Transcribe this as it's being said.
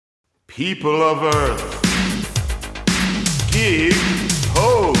People of Earth, Gig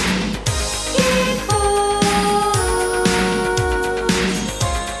Ho!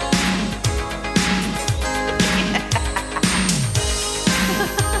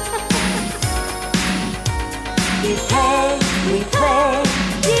 Gig Ho! We play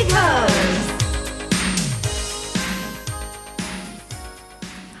Gig Ho's!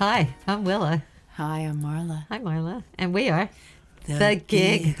 Hi, I'm Willa. Hi, I'm Marla. Hi, Marla. And we are the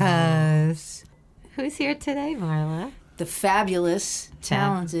Gig Ho's. Who's here today, Marla? The fabulous,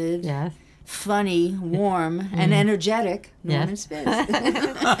 talented, Yes. funny, warm, and energetic Norman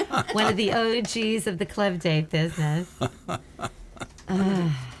Spizz. One of the OGs of the club date business.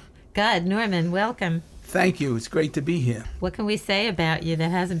 God, Norman, welcome. Thank you. It's great to be here. What can we say about you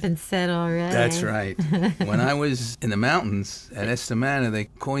that hasn't been said already? That's right. When I was in the mountains at Estamana, they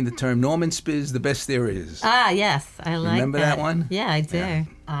coined the term Norman Spizz, the best there is. Ah, yes. I like Remember that one? Yeah, I do.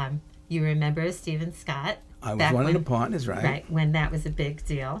 Yeah. You remember Stephen Scott? I was back one when, of the partners, right? Right, when that was a big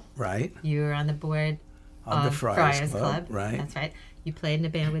deal. Right. You were on the board Of the Friars Club, right. That's right. You played in a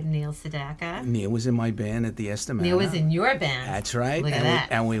band with Neil Sedaka. Neil was in my band at the Estamana. Neil was in your band. That's right. Look at and that.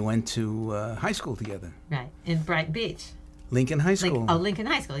 and we went to high school together. Right, in Brighton Beach. Lincoln High School. Lincoln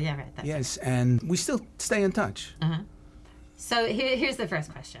High School. Yeah, right. That's Yes, and we still stay in touch. So here's the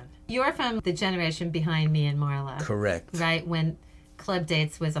first question. You're from the generation behind me and Marla. Correct. Right, when club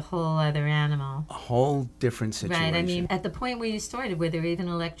dates was a whole other animal. A whole different situation. Right, I mean, at the point where you started, were there even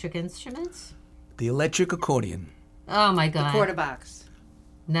electric instruments? The electric accordion. Oh, my God. Quarter box.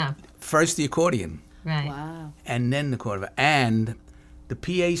 No. First the accordion. Right. Wow. And then the quarter. And the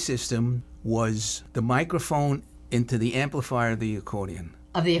PA system was the microphone into the amplifier of the accordion.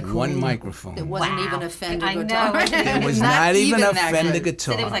 Of the accordion. One microphone. It wasn't Wow. even a Fender I know. guitar. It was not even a that Fender good.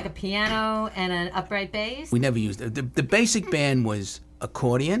 guitar. So there was like a piano and an upright bass? We never used it. The basic band was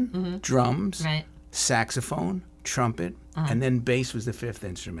accordion, drums, Right. saxophone, trumpet, and then bass was the fifth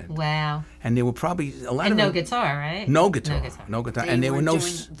instrument. Wow. And there were probably a lot And of no them- guitar, right? No guitar. No guitar. And there were no.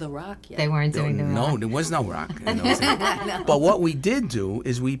 doing the rock yet. They weren't doing the No, rock. there was no rock. in those days. But what we did do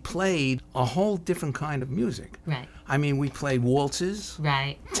is we played a whole different kind of music. Right. I mean, we played waltzes,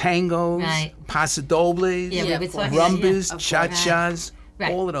 Right. tangos, Right. pasodobles, Yeah, Yeah, we of were course. talking rumbas, of course. cha-chas,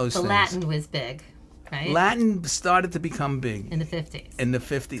 Right. all of those the things. Latin was big, right? Latin started to become big In the 50s. in the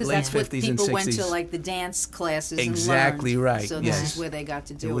 50s, Because late that's what 50s and people 60s. went to, like the dance classes Exactly and learned. right, So yes. this is where they got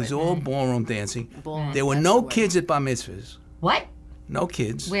to do It it. was all ballroom dancing. Ballroom, There were that's no the way. kids at bar mitzvahs. What? No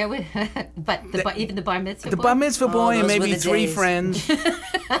kids. Where would... even the bar mitzvah The boy? bar mitzvah boy and those were maybe the 3 days. friends.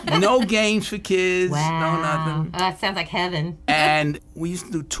 No games for kids. Wow. No nothing. Oh, that sounds like heaven. And we used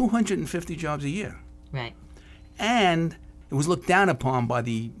to do 250 jobs a year. Right. And it was looked down upon by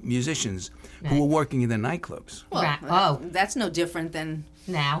the musicians who were working in the nightclubs. Well, Right. Oh. that's no different than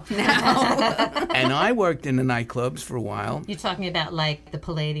Now. And I worked in the nightclubs for a while. You're talking about like the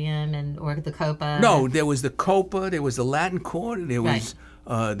Palladium or the Copa? No, there was the Copa, there was the Latin Quarter, there was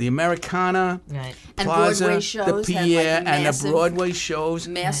the Americana, Right. And Plaza, Broadway the shows had, like, Pierre, and the massive- Broadway shows.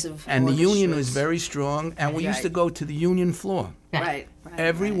 massive. And the orchestras. union was very strong, and we used to Right. go to the union floor Right.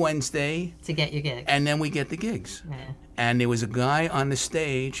 every right. Wednesday, To get your gig. and then we get the gigs. Right. And there was a guy on the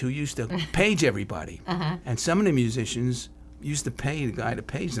stage who used to page everybody. And some of the musicians used to pay the guy to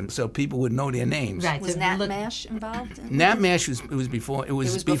page them so people would know their names. Right. Was so Nat look- Mash involved? Nat Mash was before it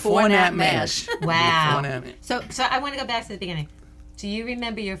was before Nat Nat Mash. Wow. Before Nat Mash. So I want to go back to the beginning. Do you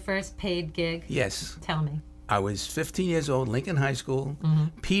remember your first paid gig? Yes. Tell me. I was 15 years old, Lincoln High School.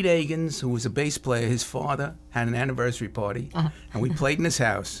 Pete Agins, who was a bass player, his father had an anniversary party, and we played in his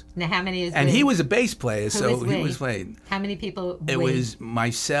house. Now, how many is And we? he was a bass player, so was he we? was played. How many people? It we? was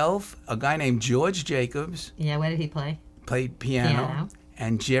myself, a guy named George Jacobs Yeah. What did he play? played piano, Piano.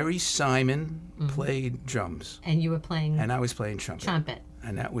 and Jerry Simon played drums, And you were playing and I was playing trumpet. trumpet.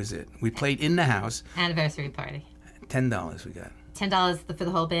 And that was it. We played in the house. Anniversary party. $10 we got. $10 for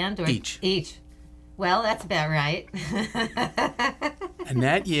the whole band, or Each. Each. Well, that's about right. And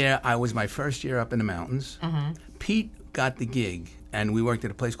that year, I was my first year up in the mountains. Pete got the gig, and we worked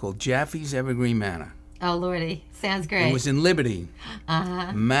at a place called Jaffe's Evergreen Manor. Oh, Lordy. Sounds great. It was in Liberty.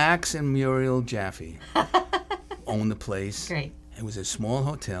 Max and Muriel Jaffe owned the place. Great. It was a small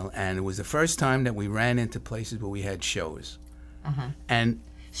hotel, and it was the first time that we ran into places where we had shows. And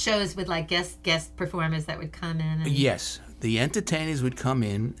Shows with like guest performers that would come in. And, yes, the entertainers would come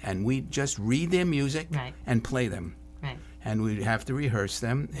in, and we'd just read their music Right. and play them. Right. And we'd have to rehearse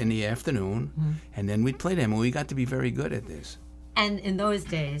them in the afternoon, and then we'd play them, and we got to be very good at this. And in those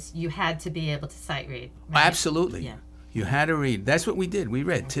days, you had to be able to sight read. Right? Absolutely. Yeah. You had to read. That's what we did. We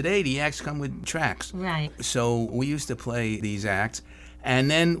read. Today, the acts come with tracks. Right. So we used to play these acts,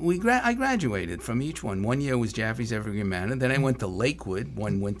 And then I graduated from each one. 1 year was Jaffe's Evergreen Manor. Then I went to Lakewood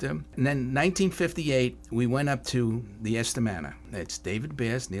one winter. And then 1958, we went up to the Esther Manor. It's David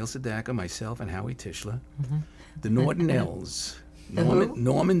Bass, Neil Sedaka, myself, and Howie Tischler. The Nortonells.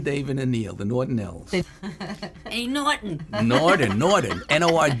 Norman, David, and Neil, the Nortonells. Hey, Norton. Norden,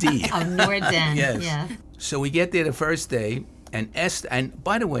 N-O-R-D. Oh, Norden. Yes. Yeah. So we get there the first day, and Esther, and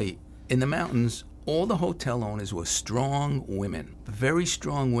by the way, in the mountains, all the hotel owners were strong women, very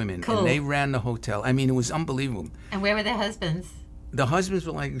strong women, Cool. and they ran the hotel. I mean, it was unbelievable. And where were their husbands? The husbands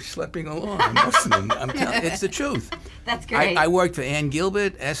were like schlepping along. Most of them. I'm telling you, it's the truth. That's great. I worked for Ann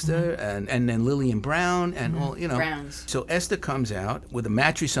Gilbert, Esther, and then Lillian Brown, and all, Browns. So Esther comes out with a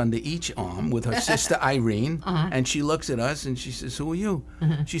mattress under each arm with her sister Irene, and she looks at us and she says, "Who are you?"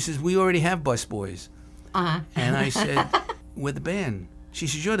 She says, "We already have busboys." And I said, "We're the band." She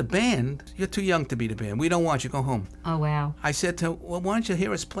says, "You're the band? You're too young to be the band. We don't want you. Go home." Oh, wow. I said to her, "Well, why don't you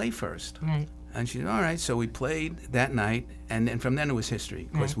hear us play first?" Right. And she said, "All right." So we played that night, and then from then it was history.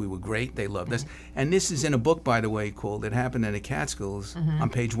 Of course, Right. we were great. They loved us. And this is in a book, by the way, called "It Happened in the Catskills" on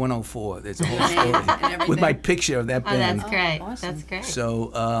page 104. There's a whole story with my picture of that Oh, band. that's great. awesome. That's great.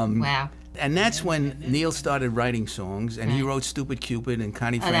 So, Wow. and that's when Neil started writing songs, and he wrote "Stupid Cupid," and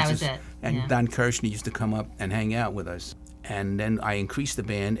Connie Oh, that was Francis it. and Yeah. Don Kirshner used to come up and hang out with us. And then I increased the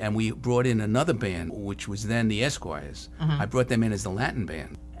band, and we brought in another band, which was then the Esquires. I brought them in as the Latin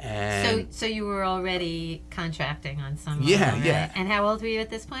band. And So you were already contracting on some Yeah, level, right? yeah. And how old were you at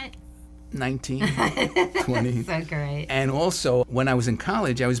this point? 19, 20. So great. And also, when I was in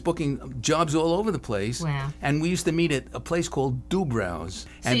college, I was booking jobs all over the place. Wow. And we used to meet at a place called Dubrow's.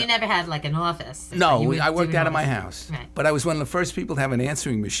 So And you never had like an office? no, You would I do worked it out of all- my house. Right. But I was one of the first people to have an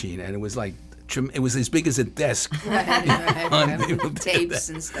answering machine, and it was like, it was as big as a desk. Unbelievable. Tapes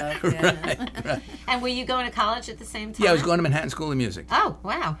and stuff. Yeah. Right. And were you going to college at the same time? Yeah, I was going to Manhattan School of Music. Oh,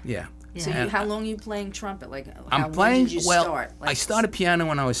 wow. Yeah. Yeah. So And how long are you playing trumpet? Like, I'm playing, when did you well, start? I started piano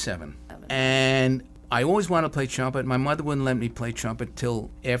when I was 7. And I always wanted to play trumpet. My mother wouldn't let me play trumpet till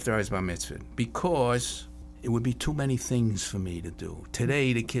after I was bar mitzvah because it would be too many things for me to do.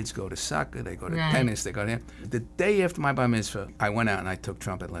 Today, the kids go to soccer, they go to Right. tennis, they go to... The day after my bar mitzvah, I went out and I took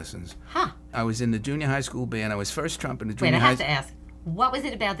trumpet lessons. Huh. I was in the junior high school band. I was first trumpet in the Wait, junior I high have to ask. What was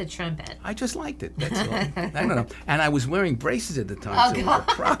it about the trumpet? I just liked it, that's all. I don't know. And I was wearing braces at the time, Oh, so it was a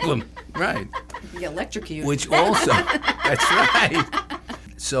problem. Right. You get electrocuted. Which also, that's right.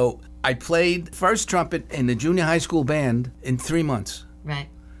 So I played first trumpet in the junior high school band in 3 months. Right.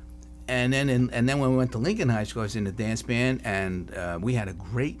 And then when we went to Lincoln High School, I was in the dance band, and we had a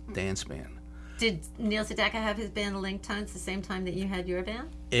great dance band. Did Neil Sedaka have his band, the Link Tones, the same time that you had your band?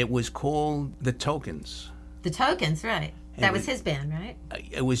 It was called The Tokens. The Tokens, right. That was was- his band, right?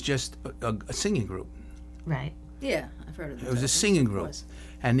 It was just a singing group. Right. Yeah, I've heard of that. It was a singing group.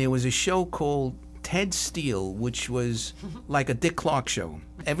 And there was a show called Ted Steele, which was like a Dick Clark show.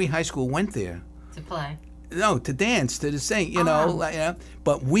 Every high school went there. To play. No, to dance, to sing, you know. Like,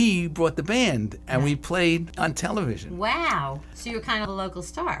 but we brought the band, and we played on television. Wow. So you were kind of a local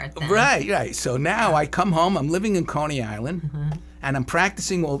star then. Right. So now I come home, I'm living in Coney Island, and I'm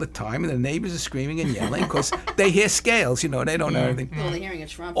practicing all the time, and the neighbors are screaming and yelling because they hear scales, you know, they don't know anything. Well, they're hearing a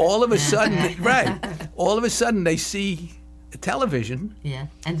trumpet. All of a sudden, all of a sudden they see television. Yeah.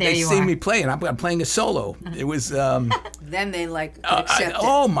 And there They you see are. me playing. I'm playing a solo. It was, Then they could accept it.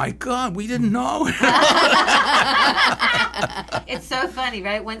 oh my God, we didn't know. It's so funny,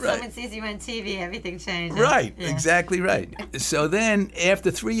 right? When someone sees you on TV, everything changes. Right, Yeah. exactly right. So then, after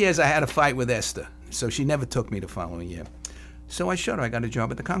 3 years, I had a fight with Esther. So she never took me the following year. So I showed her I got a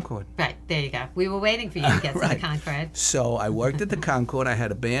job at the Concord. Right. There you go. We were waiting for you to get to the Right. Concord. So I worked at the Concord. I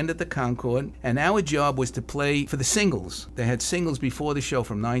had a band at the Concord. And our job was to play for the singles. They had singles before the show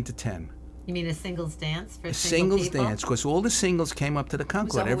from 9 to 10. You mean a singles dance for A single singles people? dance, because all the singles came up to the It was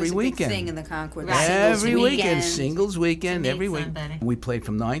Concord always every a big weekend. thing in the Concord. Right. Singles Every weekend, weekend. singles weekend, To meet every week. somebody. We played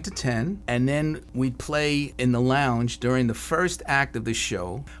from 9 to 10, and then we'd play in the lounge during the first act of the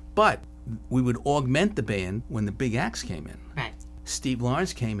show, but we would augment the band when the big acts came in. Right. Steve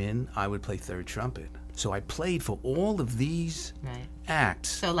Lawrence came in, I would play third trumpet. So I played for all of these Right. acts.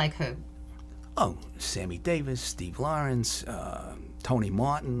 So like who? Oh, Sammy Davis, Steve Lawrence, Tony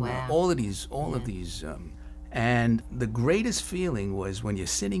Martin, Wow. all of these. And the greatest feeling was when you're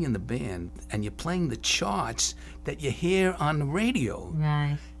sitting in the band and you're playing the charts that you hear on the radio,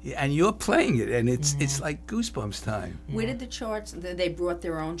 Right. and you're playing it, and it's like goosebumps time. Where did the charts? They brought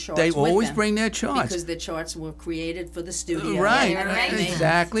their own charts. They with always them bring their charts. because the charts were created for the studio. Right, Yeah, right.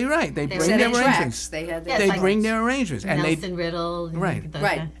 exactly right. They They bring set their in arrangements. tracks. They had their Yeah, They like bring their arrangements, and they Nelson Riddle. Right. those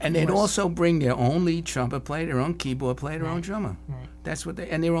Right. guys. and they'd course. also bring their own lead trumpet player, their own keyboard player, their own drummer. Right. That's what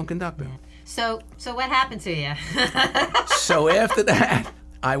and their own conductor. So what happened to you? So after that,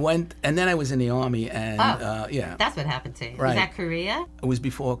 I went, and then I was in the Army, and yeah. That's what happened to you. Right. Was that Korea? It was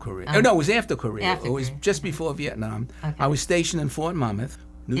before Korea. Oh, no, it was after Korea. After it was Korea. just before Vietnam. Okay. I was stationed in Fort Monmouth,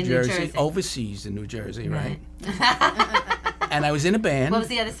 New In New Jersey, Jersey. overseas in New Jersey, right? And I was in a band. What was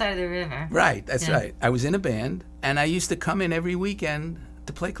the other side of the river? Right, that's Yeah. right. I was in a band, and I used to come in every weekend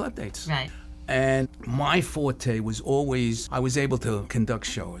to play club dates. Right. And my forte was always, I was able to conduct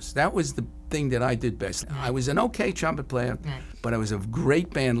shows. That was the thing that I did best. Right. I was an okay trumpet player, Right. but I was a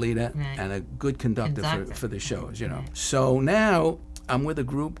great band leader Right. and a good conductor. Conductor. For the shows, you know. Right. So now I'm with a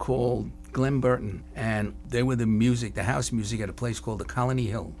group called Glenn Burton, and they were the house music at a place called the Colony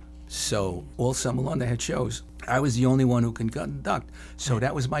Hill. So all summer long they had shows. I was the only one who could conduct. So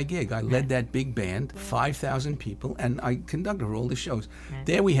that was my gig. I led that big band, 5,000 people, and I conducted all the shows. Right.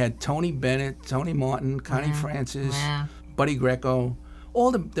 There we had Tony Bennett, Tony Martin, Connie Francis, Wow. Buddy Greco,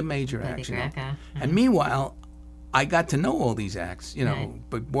 all the major acts. You know. Greco. And meanwhile, I got to know all these acts, you know, Right.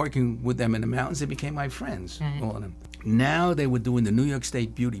 but working with them in the mountains, they became my friends, Right. all of them. Now they were doing the New York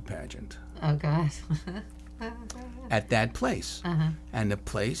State beauty pageant Oh, God. at that place. And the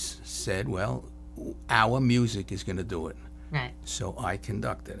place said, well, our music is going to do it. Right. So I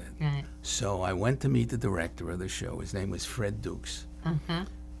conducted it. Right. So I went to meet the director of the show. His name was Fred Dukes. Uh-huh.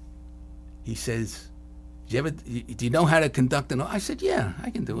 He says, do you know how to conduct I said, yeah, I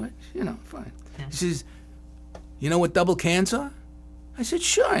can do it. You know, fine. Yeah. He says, you know what double cans are? I said,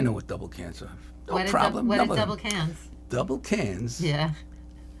 sure, I know what double cans are. No What problem. What are double cans? Double cans. Yeah.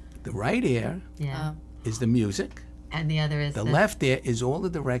 The right ear Yeah. is the music. And the other is The left ear is all the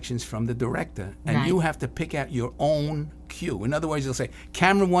directions from the director, and Right. you have to pick out your own cue. In other words, you'll say,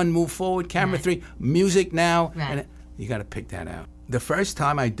 camera 1, move forward, camera Right. 3, music now. Right. And you got to pick that out. The first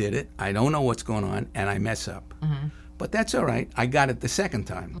time I did it, I don't know what's going on, and I mess up. But that's all right. I got it the second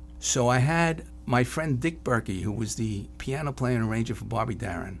time. So I had my friend Dick Berkey, who was the piano player and arranger for Bobby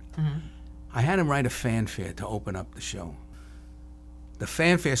Darin. I had him write a fanfare to open up the show. The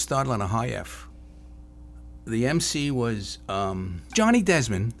fanfare started on a high F. The MC was Johnny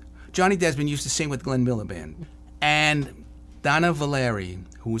Desmond. Johnny Desmond used to sing with Glenn Miller Band. And Donna Valeri,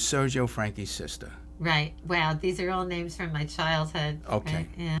 who was Sergio Franchi's sister. Right. Wow. These are all names from my childhood. Okay. Right?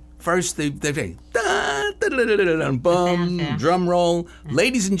 Yeah. First, they say, bum, fanfare. drum roll.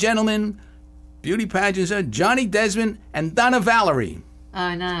 Ladies and gentlemen, beauty pageants are Johnny Desmond and Donna Valerie.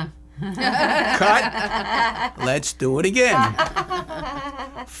 Oh, no. Cut. Let's do it again.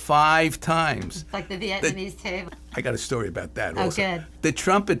 5 times. It's like the Vietnamese table. I got a story about that Oh, also. good. The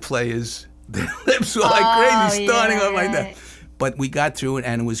trumpet players, their lips were like crazy, starting yeah, up like right. that. But we got through it,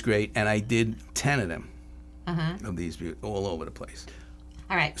 and it was great. And I did 10 of them, of these, all over the place.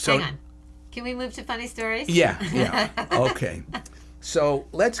 All right. So- hang on. Can we move to funny stories? Yeah. Okay. So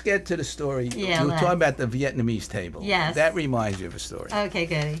let's get to the story. Yeah, We're let's. talking about the Vietnamese table. Yes. That reminds you of a story. Okay,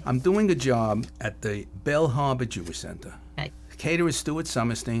 goody. I'm doing a job at the Bell Harbor Jewish Center. Right. Caterer Stuart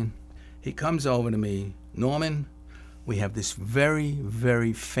Summerstein, he comes over to me, Norman, we have this very,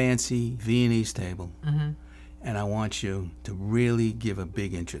 very fancy Viennese table, and I want you to really give a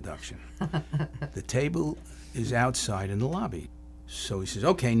big introduction. The table is outside in the lobby. So he says,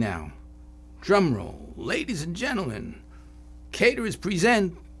 okay, now, drum roll, ladies and gentlemen, caterers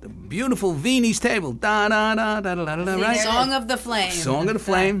present the beautiful Viennese table. Da da da da da da da. Right? Song of the Flame. Song of the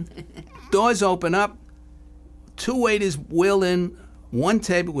Flame. Doors open up. 2 waiters wheel in. 1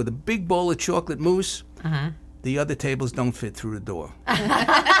 table with a big bowl of chocolate mousse. The other tables don't fit through the door.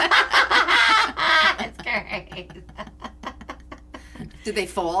 That's great. Did they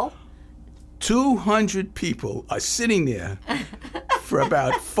fall? 200 people are sitting there for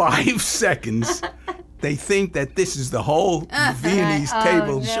about 5 seconds. They think that this is the whole Viennese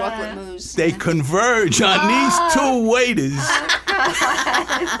table. Chocolate mousse. They converge on these 2 waiters.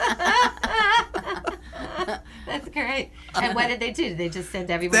 That's great. And what did they do? Did they just send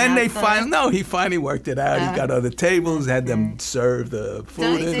everyone Then they outside? he finally worked it out. He got other tables, had them serve the food.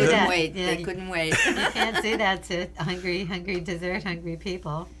 Don't in do They it. that. couldn't wait. Yeah, They you- couldn't wait. You can't do that to hungry, dessert hungry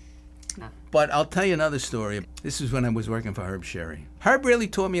people. But I'll tell you another story. This is when I was working for Herb Sherry. Herb really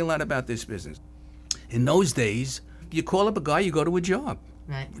taught me a lot about this business. In those days, you call up a guy, you go to a job.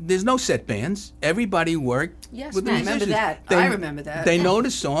 Right. There's no set bands. Everybody worked Yes, with the I remember musicians. that. I remember that. They know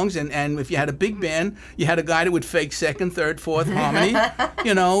the songs, and if you had a big band, you had a guy that would fake 2nd, 3rd, 4th harmony.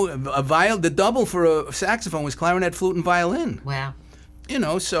 You know, the double for a saxophone was clarinet, flute, and violin. Wow. You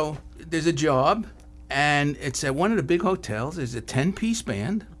know, so there's a job, and it's at one of the big hotels. There's a 10-piece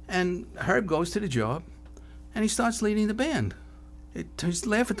band, and Herb goes to the job, and he starts leading the band. He's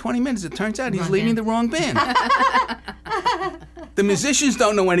there for 20 minutes. It turns out he's Wrong leading band. the wrong band. The musicians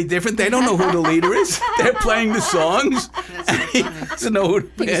don't know any different. They don't know who the leader is. They're playing the songs. That's so He funny. doesn't know who the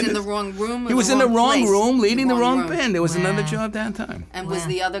He was band in the is. wrong room. Or He was in the wrong place? room leading the wrong room. band. There was another Wow. job downtime. And was Wow.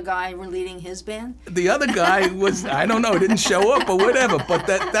 the other guy leading his band? The other guy was, I don't know, didn't show up or whatever, but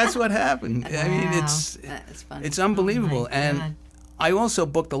that's what happened. I mean, Wow. That's funny. it's unbelievable. Oh, my God. And I also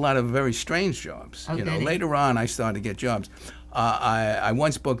booked a lot of very strange jobs. Oh, You know, did you? later on, I started to get jobs. I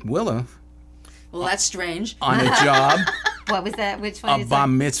once booked Willa Well, that's strange. on a job, What was that? Which one? a is bar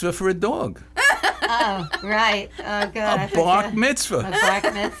that? mitzvah for a dog. Oh, right. Oh, God. I A forgot. bark mitzvah. A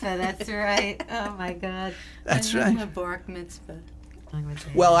bark mitzvah. That's right. Oh, my God. That's A right. bark mitzvah. I would say.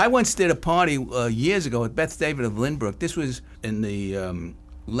 Well, I once did a party years ago at Beth David of Lynbrook. This was in the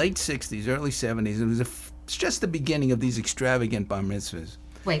late 60s, early 70s. It's just the beginning of these extravagant bar mitzvahs.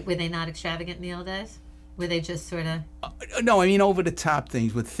 Wait, were they not extravagant in the old days? Were they just sort of No, I mean over the top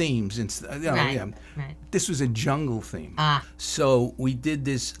things with themes and you know, right? yeah. Right. This was a jungle theme. Ah, So we did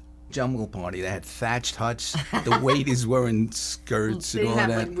this jungle party. They had thatched huts. The waiters were in skirts So and you all have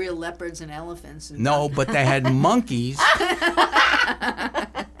that. like real leopards and elephants. And No, but they had monkeys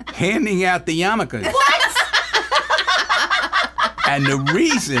handing out the yarmulkes. What? And the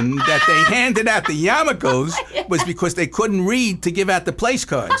reason that they handed out the yarmulkes was because they couldn't read to give out the place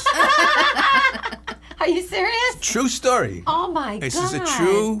cards. are you serious? True story. Oh my This God! is a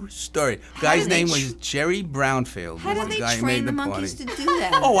true story. Guy's do they name was Jerry Brownfield. How was do the they guy who train made the party. monkeys to do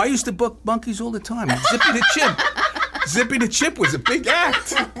that? Oh, I used to book monkeys all the time. Zippy the Chimp. Zippy the Chimp was a big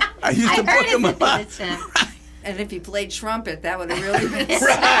act. I used to I book heard him a of lot. it. And if you played trumpet, that would have really been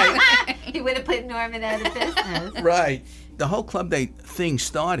Right, He would have put Norman out of business. right. The whole club day thing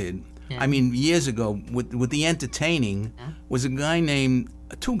started, Yeah. I mean, years ago with the entertaining was a guy named,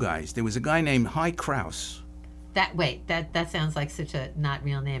 two guys. There was a guy named Hy Krause. That sounds like such a not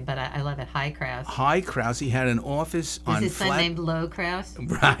real name, but I love it. Hy Krause. Hy Krause, he had an office Was on his son Flat... named Lo Krause?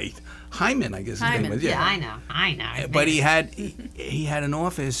 Right. Hyman, I guess his name Hyman. was. Yeah, I know. His But name he had an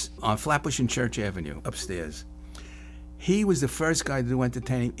office on Flatbush and Church Avenue upstairs. He was the first guy to do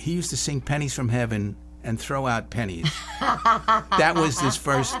entertaining. He used to sing "Pennies from Heaven" and throw out pennies. That was his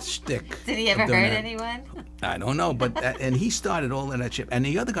first shtick. Did he of ever doing hurt that. anyone? I don't know, but and he started all of that shit. And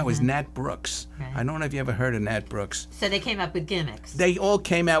the other guy was Nat Brooks. Right. I don't know if you ever heard of Nat Brooks. So they came up with gimmicks. They all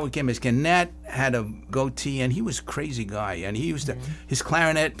came out with gimmicks. And Nat had a goatee, and he was a crazy guy. And he used to, his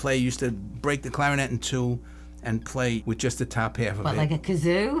clarinet player used to break the clarinet in two and play with just the top half of What, it. like a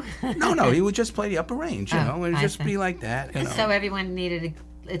kazoo? No, he would just play the upper range, you Oh, know. It would I just see. be like that, you know. So everyone needed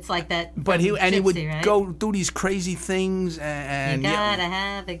it's like that. But he would Gypsy, right? go do these crazy things You and gotta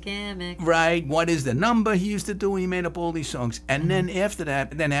have a gimmick. right. What is the number he used to do? He made up all these songs, and then after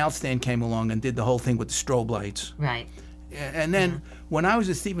that, then Al Stan came along and did the whole thing with the strobe lights. Right. And then when I was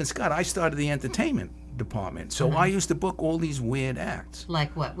at Stephen Scott, I started the entertainment department, so I used to book all these weird acts.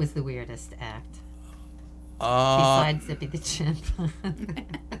 Like what was the weirdest act Uh, besides Zippy the Chimp?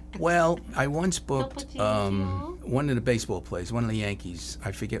 well, I once booked Topo one of the baseball players, one of the Yankees.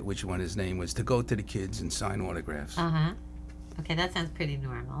 I forget which one his name was, to go to the kids and sign autographs. Okay, that sounds pretty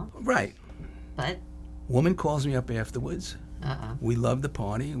normal. Right. But Woman calls me up afterwards. We love the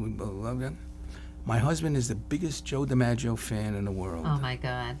party. We both love it. My husband is the biggest Joe DiMaggio fan in the world. oh my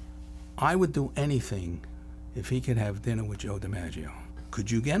God. I would do anything if he could have dinner with Joe DiMaggio. Could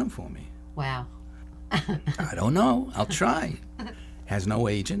you get him for me? Wow. I don't know. I'll try. Has no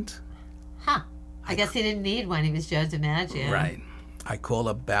agent. Huh. I guess he didn't need one. He was Joe DiMaggio. Right. I call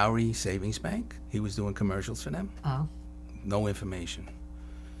up Bowery Savings Bank. He was doing commercials for them. Oh. No information.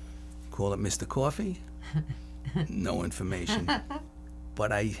 Call up Mr. Coffee. No information.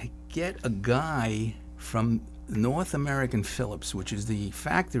 But I get a guy from North American Phillips, which is the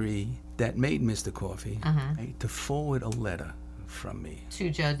factory that made Mr. Coffee, to forward a letter from me To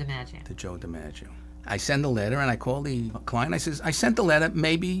Joe DiMaggio. to Joe DiMaggio. I send a letter and I call the client. I says, I sent the letter.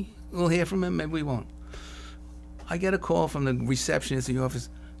 Maybe we'll hear from him. Maybe we won't. I get a call from the receptionist at the office.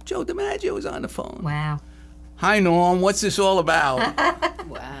 Joe DiMaggio is on the phone. Wow. Hi, Norm. What's this all about?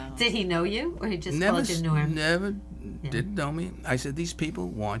 Wow. Did he know you, or he just never called you Norm? never didn't know me. I said, these people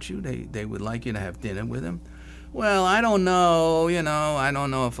want you. They would like you to have dinner with them. Well, I don't know. I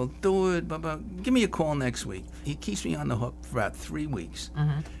don't know if I'll do it. But give me a call next week. He keeps me on the hook for about 3 weeks.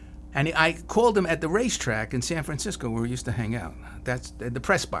 And I called him at the racetrack in San Francisco where we used to hang out. That's the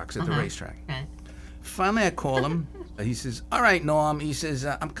press box at the racetrack. Right. Finally, I call him. He says, all right, Norm. He says,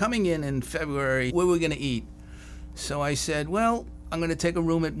 I'm coming in February. Where are we going to eat? So I said, well, I'm going to take a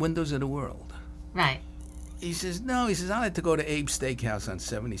room at Windows of the World. Right. He says, no. He says, I like to go to Abe's Steakhouse on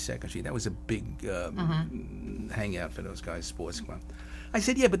 72nd Street. That was a big hangout for those guys, sports club. I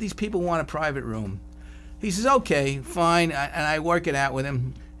said, yeah, but these people want a private room. He says, okay, fine. And I work it out with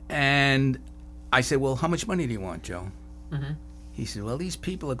him. And I said, well, how much money do you want, Joe? Mm-hmm. He said, well, these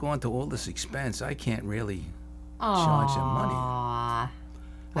people are going to all this expense. I can't really charge them money. Aw.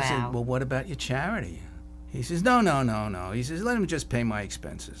 I said, Wow. well, what about your charity? He says, no. He says, let him just pay my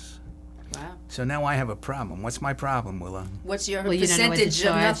expenses. Wow. So now I have a problem. What's my problem, Willa? What's your Well, you don't know what to percentage of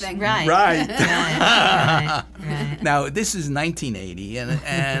charge. nothing? Right. Right. Now, this is 1980,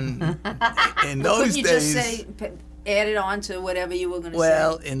 and in those Couldn't you days... just say, add it on to whatever you were going to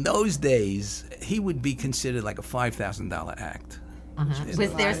well, say? in those days, he would be considered like a $5,000 act.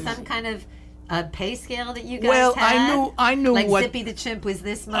 Was there some kind of pay scale that you guys Well, had? I knew like what... Zippy the Chimp was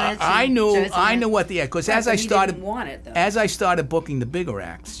this much. I and knew Josie what the act, because Right, as but I he started... didn't want it, though. As I started booking the bigger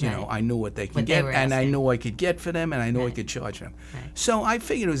acts, Right. I knew what they could What they get, were and I asking. knew I could get for them, and I knew I Right. could charge them. Right. So I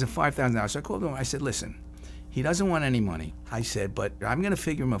figured it was a $5,000. So I called him. I said, "Listen, he doesn't want any money." I said, "But I'm going to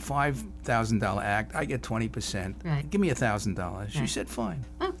figure him a $5,000 act. I get 20%. Right. Give me $1,000." She Right. said, "Fine,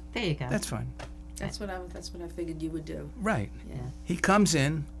 Oh, there you go. that's fine." That's what I figured you would do. Right. Yeah. He comes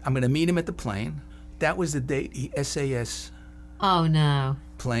in. I'm going to meet him at the plane. That was the date. SAS Oh, no.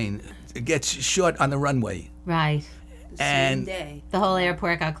 plane gets short on the runway, Right. The same And- day. The whole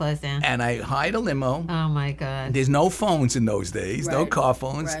airport got closed down. and I hired a limo. Oh, my God. There's no phones in those days, no Right, car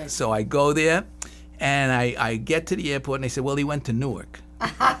phones. right. So I go there, and I get to the airport, and they say, well, he went to Newark.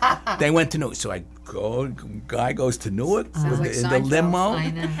 They went to Newark. So I go, guy goes to Newark Sounds like in the Seinfeld. limo.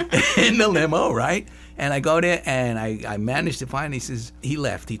 I know. In the limo, right? And I go there, and I managed to find. He says he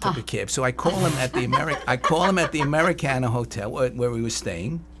left. He took a cab. So I call him at the Americana Hotel where we were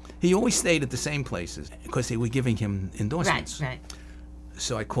staying. He always stayed at the same places because they were giving him endorsements. Right.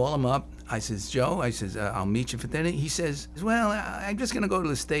 So I call him up. I says, Joe, I'll meet you for dinner. He says, well, I'm just going to go to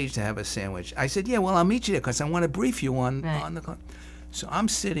the stage to have a sandwich. I said, yeah, well, I'll meet you there because I want to brief you on the. So I'm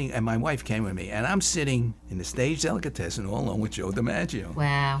sitting, and my wife came with me, and I'm sitting in the stage delicatessen all alone with Joe DiMaggio.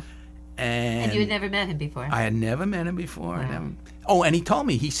 Wow. And you had never met him before? I had never met him before. Wow. And he told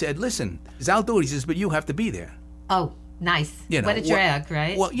me, he said, listen, I'll do it. He says, but you have to be there. Oh, nice. You know, what a drag,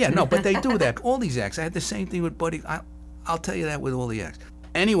 right? Well, yeah, no, but they do that. All these acts. I had the same thing with Buddy. I'll tell you that with all the acts.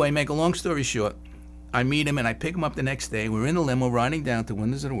 Anyway, make a long story short, I meet him and I pick him up the next day. We're in a limo riding down to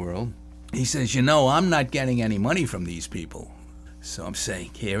Wonders of the World. He says, I'm not getting any money from these people. So I'm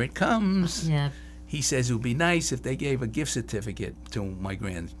saying, here it comes. Yeah. He says it would be nice if they gave a gift certificate to my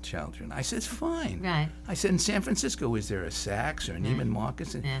grandchildren. I said, fine. Right. I said, in San Francisco, is there a Saks or an Neiman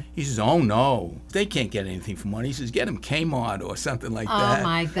Marcus? Yeah. He says, oh, no. They can't get anything for money. He says, get them Kmart or something like Oh, that.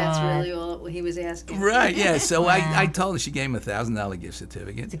 my God. That's really all he was asking. Right, yeah. So Wow. I told her, she gave him a $1,000 gift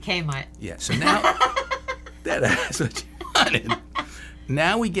certificate. To Kmart. Yeah, so now, that's what you wanted.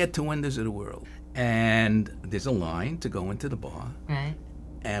 Now we get to Wonders of the World. And there's a line to go into the bar. Right.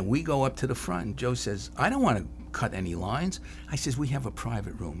 And we go up to the front, and Joe says, I don't want to cut any lines. I says, we have a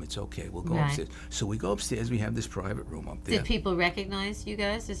private room. It's okay. We'll go Right. upstairs. So we go upstairs. We have this private room up there. Did people recognize you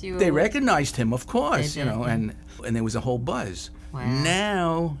guys as you were? They recognized him, of course, They did, yeah. and there was a whole buzz. Wow.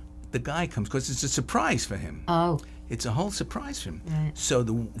 Now the guy comes, because it's a surprise for him. Oh, It's a whole surprise for him. Right. So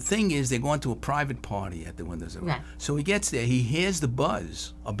the thing is, they're going to a private party at the Windows of Right. So he gets there, he hears the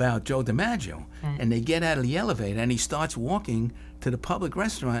buzz about Joe DiMaggio, Right. and they get out of the elevator, and he starts walking to the public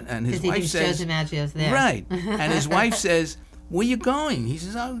restaurant, and his because he wife thinks says, Joe DiMaggio's there. right, and his wife says, where you going? He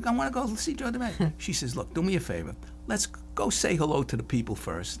says, I want to go see Joe DiMaggio. She says, look, do me a favor. Let's go say hello to the people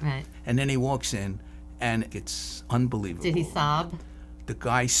first. Right. And then he walks in, and it's unbelievable. Did he sob? The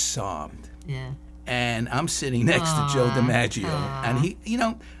guy sobbed. Yeah. And I'm sitting next to Joe DiMaggio. Aw. And he,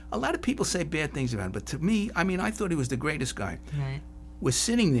 a lot of people say bad things about him, but to me, I thought he was the greatest guy. Right. We're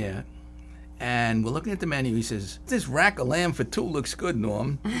sitting there, and we're looking at the menu. He says, this rack of lamb for two looks good,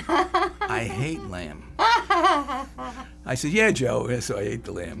 Norm. I hate lamb. I said, yeah, Joe. So I ate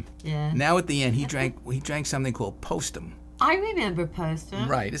the lamb. Yeah. Now at the end, he drank something called Postum. I remember Postum.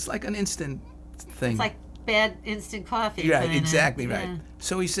 Right. It's like an instant thing. It's like bad instant coffee. Right, kinda. exactly right. Yeah.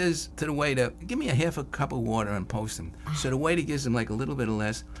 So he says to the waiter, give me a half a cup of water and post him. So the waiter gives him like a little bit of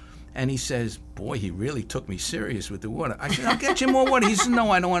less. And he says, boy, he really took me serious with the water. I said, I'll get you more water. He says,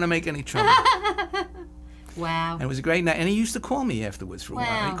 no, I don't want to make any trouble. Wow. And it was a great night. And he used to call me afterwards for a while.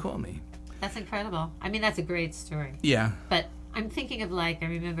 Wow. He called me. That's incredible. I mean, that's a great story. Yeah. But I'm thinking of I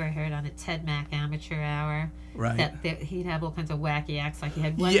remember I heard on the Ted Mack Amateur Hour Right. that he'd have all kinds of wacky acts. Like he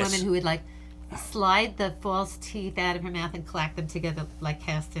had one Yes. woman who would slide the false teeth out of her mouth and clack them together like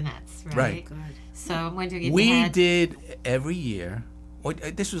castanets, right? Right. God. So I'm wondering if We you had... did every year. Oh,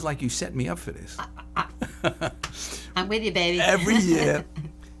 this was like you set me up for this. I'm with you, baby.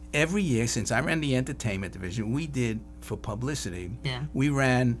 Every year since I ran the entertainment division, we did, for publicity, Yeah. we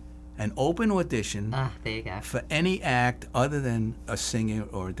ran an open audition There you go. for any act other than a singer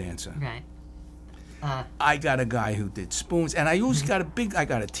or a dancer. Right. I got a guy who did spoons, and I always got I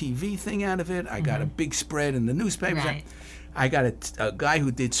got a TV thing out of it. I got a big spread in the newspapers. Right. I got a guy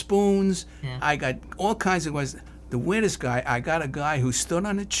who did spoons. Yeah. I got all kinds of ones. The weirdest guy, I got a guy who stood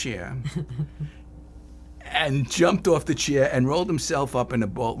on a chair and jumped off the chair and rolled himself up in a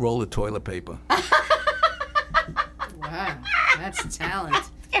roll of toilet paper. Wow, that's talent.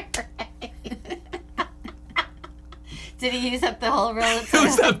 Did he use up the whole roll of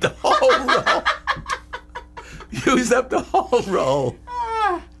Used up the whole roll. Used up the whole roll.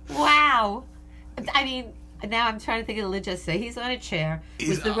 Wow. I mean, now I'm trying to think of the logistics. So he's on a chair.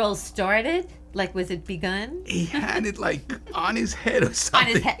 Was the roll started? Like, was it begun? He had it like on his head or On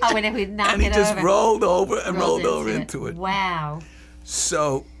something. his head. Oh, and he knocked And he it just over. rolled over and Rolled rolled over into it. Wow.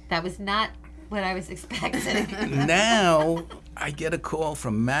 So That was not what I was expecting. now I get a call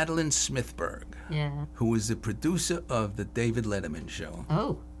from Madeline Smithberg, Yeah. who was the producer of the David Letterman show.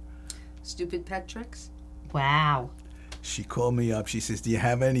 Oh, Stupid pet tricks. wow. She called me up. She says, "Do you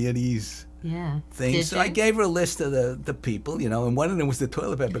have any of these Yeah. things?" Did So you? I gave her a list of the people, and one of them was the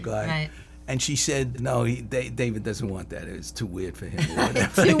toilet paper guy. Right. And she said, "No, David doesn't want that. It's too weird for him." Or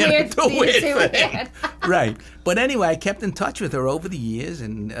whatever. Too weird Too for you, weird too for him. weird. Right. But anyway, I kept in touch with her over the years,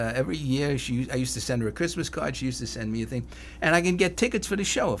 and every year I used to send her a Christmas card. She used to send me a thing, and I can get tickets for the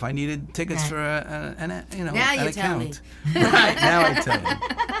show if I needed tickets Right. for an Now an you tell me. account. Right. Now I tell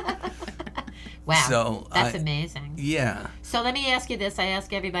you. Wow. So, That's I- amazing. Yeah. So let me ask you this. I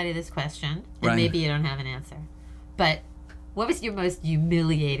ask everybody this question, and Right. maybe you don't have an answer. But what was your most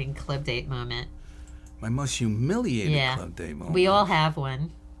humiliating club date moment? My most humiliating Yeah. club day moment. We all have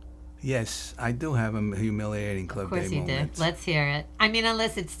one. Yes, I do have a humiliating club Of course day you moment. do. Let's hear it. I mean,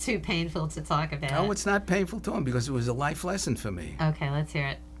 unless it's too painful to talk about. No, it's not painful to him because it was a life lesson for me. Okay, let's hear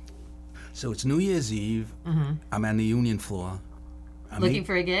it. So it's New Year's Eve. I'm on the union floor. I'm Mm-hmm. Looking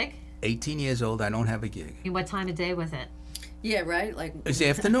for a gig? 18 years old. I don't have a gig. And what time of day was it? Yeah, right? Like, It's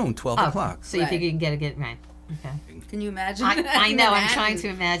afternoon, 12 o'clock. So you Right. figure you can get a gig, right. Okay. can you imagine? I know, I'm trying to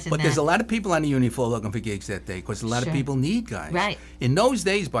imagine But that. there's a lot of people on the union floor looking for gigs that day because a lot Sure. of people need guys. Right. In those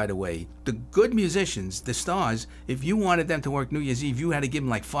days, by the way, the good musicians, the stars, if you wanted them to work New Year's Eve, you had to give them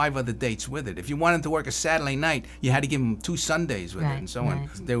like 5 other dates with it. If you wanted them to work a Saturday night, you had to give them 2 Sundays with it Right, and so on. right.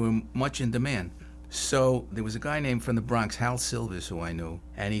 They were much in demand. So there was a guy named from the Bronx, Hal Silvers, who I knew.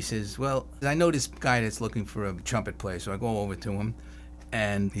 And he says, well, I know this guy that's looking for a trumpet player. So I go over to him.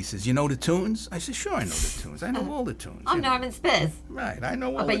 And he says, you know the tunes? I said, sure, I know the tunes. I know all the tunes. I'm you know. Norman Spizz. Right, I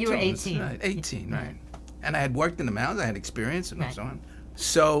know all but the you were tunes. 18. Right, 18, right. And I had worked in the mountains, I had experience and Right. so on.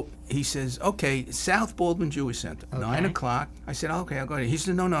 So he says, okay, South Baldwin Jewish Center, Okay. 9 o'clock. I said, okay, I'll go there. He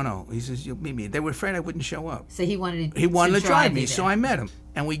said, no. He says, you'll meet me. They were afraid I wouldn't show up. So he wanted He wanted to drive you me, there. so I met him.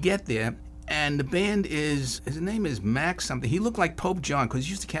 And we get there, and the band his name is Max something. He looked like Pope John because he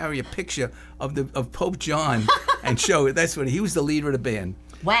used to carry a picture of Pope John and show it. That's what he was the leader of the band.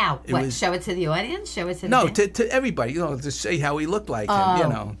 Wow. It What, was- show it to the audience? Show it to the No, band? to everybody, to say how he looked like him,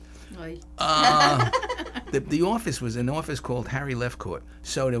 Oh. Like, The office was an office called Harry Lefcourt.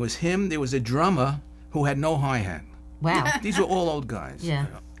 So there was him, there was a drummer who had no hi-hat. Wow. These were all old guys. Yeah.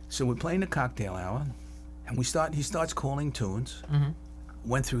 So we're playing the cocktail hour, and he starts calling tunes.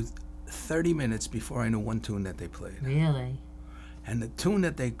 Went through 30 minutes before I knew one tune that they played. Really? And the tune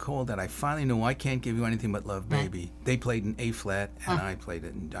that they called that I finally knew, I Can't Give You Anything But Love, Right. Baby, they played in A flat, and I played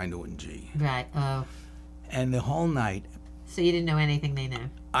it, I knew it in G. Right. Oh. And the whole night, So you didn't know anything they knew.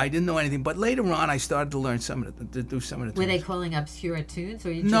 I didn't know anything, but later on I started to learn to do some of the tunes. Were they calling obscure tunes,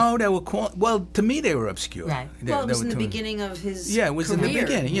 or you just... No, they were well, to me they were obscure. Right. They, well, it they was were in the tunes. beginning of his Yeah, it was in the career,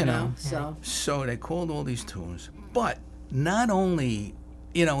 beginning, you know. So, So they called all these tunes, but not only,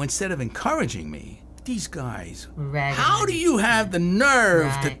 instead of encouraging me, these guys, Ragging how on do you. you have the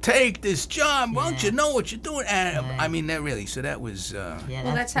nerve to Right. take this job? Won't Yeah. you know what you're doing? And Right. I mean, they're really, so that was, Yeah,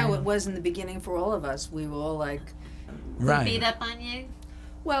 well, that's how true. it was in the beginning for all of us. We were all like, Who right. beat up on you?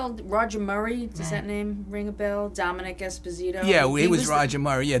 well, Roger Murray, does Right. that name ring a bell? Dominic Esposito. Yeah, it was the- Roger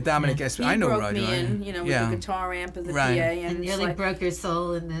Murray. Yeah, Dominic Yeah. Esposito. He I know broke Roger me Murray. in, with yeah. the guitar amp of the Right. PA, And it's nearly like, broke your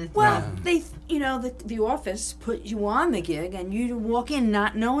soul in the... well, they, the office put you on the gig, and you walk in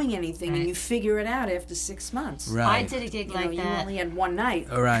not knowing anything, Right. and you figure it out after 6 months. Right. I did a gig You like know, you that. only had one night.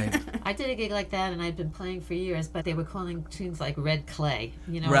 All right. I did a gig like that, and I'd been playing for years, but they were calling tunes like Red Clay,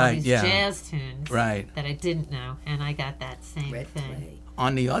 all Right, these yeah. jazz tunes Right. that I didn't know, and I got that same Red thing. Clay.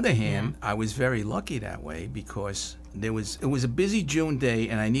 On the other hand, I was very lucky that way because it was a busy June day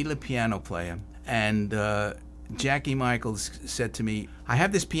and I needed a piano player. And Jackie Michaels said to me, I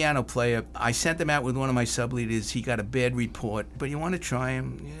have this piano player. I sent him out with one of my sub-leaders. He got a bad report, but you want to try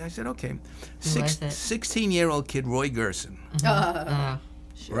him? I said, okay. Who was it? 16-year-old kid, Roy Gerson,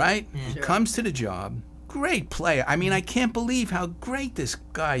 right? Yeah. Comes to the job. Great player. I mean, I can't believe how great this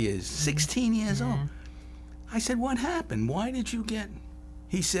guy is. 16 years old. I said, what happened? Why did you get...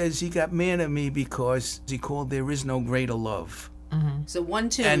 He says he got mad at me because he called There Is No Greater Love. So one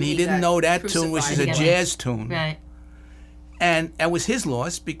tune. And he didn't know that tune, which is a crucified. jazz tune. Right. And that was his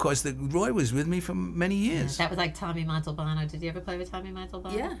loss because Roy was with me for many years. That was like Tommy Montalbano. Did you ever play with Tommy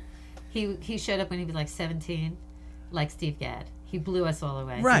Montalbano? Yeah. He showed up when he was like 17, like Steve Gadd. He blew us all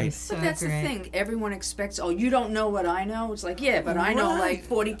away. He Right. was so But that's great. the thing. Everyone expects, oh, you don't know what I know. It's like, yeah, but I know like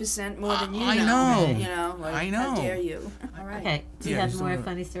 40% more than you I know. know. You know, like, I know. how dare you? All right. Okay. Do you Yeah, have just more wanna-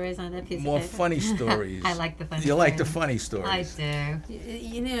 funny stories on that piece More of paper? funny stories. I like the funny You like the stories. funny stories. I do.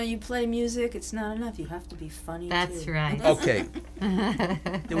 You know, you play music, it's not enough. You have to be funny, That's too. right. Okay.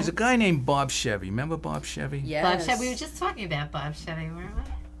 There was a guy named Bob Chevy. Remember Bob Chevy? Yes. Bob Chevy. We were just talking about Bob Chevy, weren't we?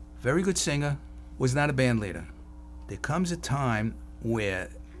 Very good singer. Was not a band leader. There comes a time where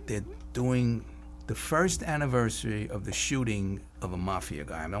they're doing the first anniversary of the shooting of a mafia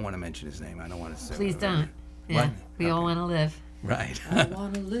guy. I don't want to mention his name. I don't want to say. Please don't. Yeah. What? We all want to live. Right. I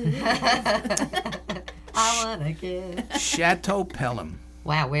want to live. I want to give. Chateau Pelham,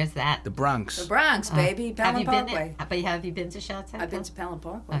 Wow, where's that? the Bronx. The Bronx, baby. Have Pelham you been Parkway. there? But have you been to Chateau? I've been to Pelham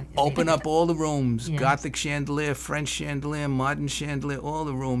Parkway. Open up all the rooms. Yeah. Gothic chandelier, French chandelier, modern chandelier, all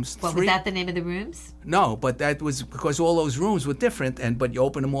the rooms. What, was that the name of the rooms? No, but that was because all those rooms were different, but you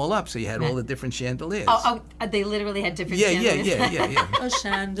open them all up, so you had all the different chandeliers. Oh, they literally had different yeah, chandeliers. A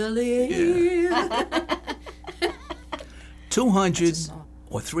chandelier. 200 song.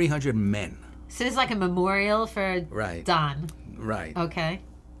 or 300 men. So it's like a memorial for Right. Don. Right. Okay.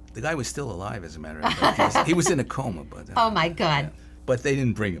 The guy was still alive, as a matter of fact. He was in a coma, but Oh my God. but they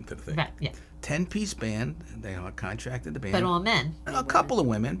didn't bring him to the thing. Right. Yeah. 10-piece band. They contracted the band. But all men. A couple of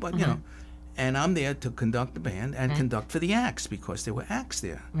women, but you know. And I'm there to conduct the band and conduct for the acts because there were acts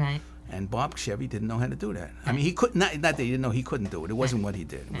there. Right. And Bob Chevy didn't know how to do that. I mean, he could not that he didn't know he couldn't do it. It wasn't what he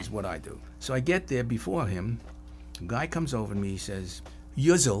did. It was what I do. So I get there before him. A guy comes over to me. He says,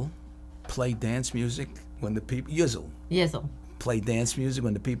 "Yuzzle, play dance music when the people Yizzle. play dance music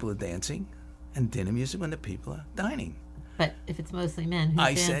when the people are dancing, and dinner music when the people are dining." But if it's mostly men, who's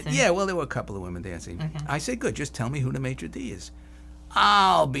I dancing? said, "Yeah, well, there were a couple of women dancing." Okay. I said, "Good. Just tell me who the maitre d' is."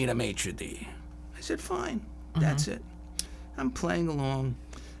 "I'll be the maitre d'." I said, "Fine. That's it." I'm playing along.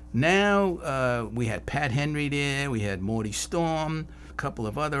 Now we had Pat Henry there. We had Morty Storm, a couple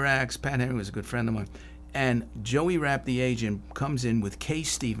of other acts. Pat Henry was a good friend of mine. And Joey Rapp, the agent, comes in with Kay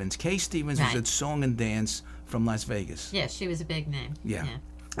Stevens. Kay Stevens was Right. at Song and Dance from Las Vegas. Yeah, she was a big name. Yeah.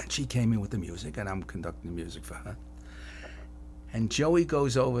 And she came in with the music, and I'm conducting the music for her. And Joey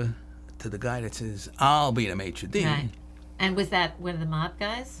goes over to the guy that says, "I'll be the maitre d'." Right. And was that one of the mob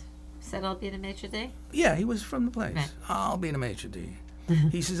guys? Said I'll be the maitre d'? Yeah, he was from the place. Right. "I'll be the maitre d'."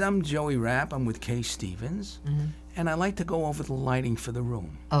 He says, "I'm Joey Rapp. I'm with Kay Stevens, and I like to go over the lighting for the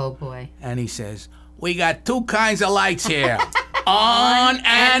room." Oh boy. And he says, "We got two kinds of lights here, on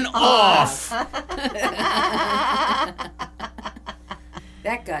and off."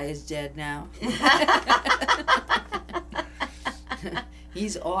 That guy is dead now.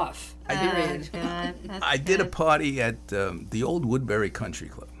 He's off. Period. Oh, God. That's I did a good. party at the old Woodbury Country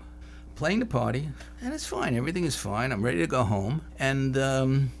Club. Playing the party, and it's fine. Everything is fine. I'm ready to go home, and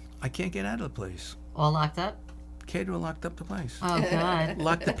I can't get out of the place. All locked up? Caterer locked up the place. Oh God.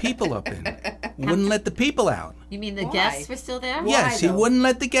 Locked the people up in. Wouldn't let the people out. You mean the Why? guests were still there? Yes, he though? wouldn't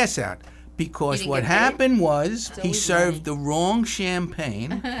let the guests out. Because didn't what get paid? happened was he always served the wrong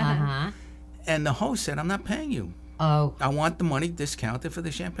champagne, Uh-huh. and the host said, "I'm not paying you. Oh. I want the money discounted for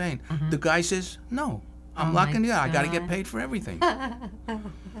the champagne." The guy says, "No, I'm Oh, my locking you out. I got to get God. paid for everything."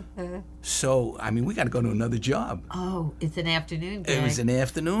 So, I mean, we got to go to another job. Oh, it's an afternoon gig. It was an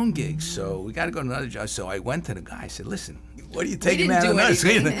afternoon gig, so we got to go to another job. So I went to the guy. I said, "Listen, what are you taking didn't out do on us?"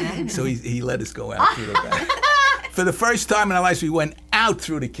 anything. So he let us go out through the back. For the first time in our lives, we went out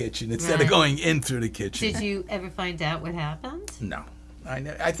through the kitchen instead Right. of going in through the kitchen. Did you ever find out what happened? No.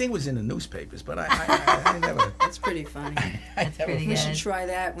 I think it was in the newspapers, but I never. That's pretty funny. That's pretty We should good. try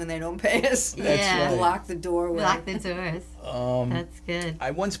that when they don't pay us. Yeah. right. Lock the door. With Lock the doors. That's good.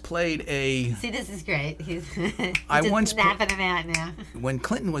 I once played a. See, this is great. He's I just once snapping him out now. When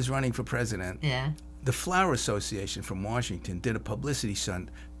Clinton was running for president, Yeah. the Flower Association from Washington did a publicity stunt.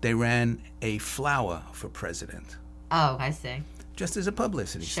 They ran a flower for president, Oh, I see. just as a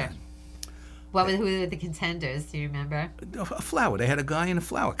publicity Sure. stunt. Who were the contenders? Do you remember? A flower. They had a guy in a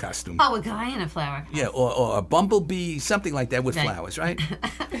flower costume. Oh, a guy in a flower. Yeah, or a bumblebee, something like that with Right. flowers, right?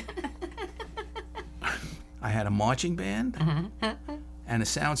 I had a marching band and a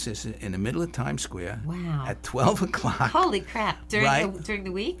sound system in the middle of Times Square Wow. at 12 o'clock Holy crap! During Right. during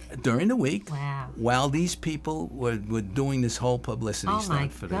the week. during the week. Wow. While these people were doing this whole publicity Oh, stuff my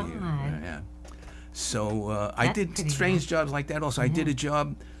for the year. God. Yeah. So I That's did pretty strange nice. jobs like that also. I did a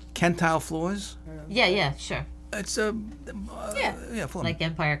job, Kentile floors. Yeah, sure. It's a full Like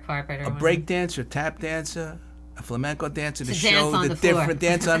Empire Carpet or a one of break dancer, tap dancer, a flamenco dancer to To show dance on the the floor. different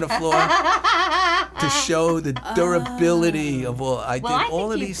dance on the floor to show the durability of all. I Well, I did all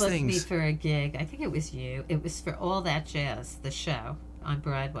think of you these booked me things. for a gig. I think it was you. It was for All That Jazz, the show on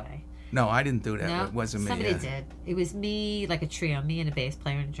Broadway. No, I didn't do that. No, It wasn't me. somebody yeah. did. It was me, like a trio, me and a bass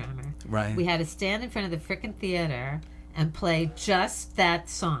player and a drummer. Right. We had to stand in front of the frickin' theater and play just that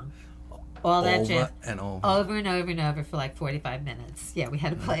song, All That Over Jazz, and over. over and over and over for like 45 minutes. Yeah, we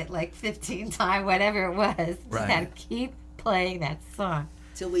had to play it like 15 times, whatever it was. Just Right. had to keep playing that song.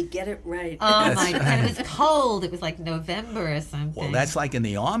 Till we get it right. Oh my God! And it was cold. It was like November or something. Well, that's like in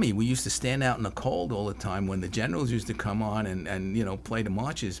the army. We used to stand out in the cold all the time when the generals used to come on and play the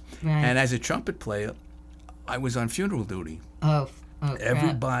marches. Right. And as a trumpet player, I was on funeral duty. oh crap.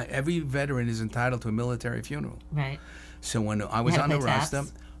 Every veteran is entitled to a military funeral. Right. So when I was had to on the play roster,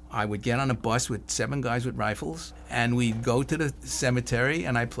 taps? I would get on a bus with 7 guys with rifles, and we'd go to the cemetery,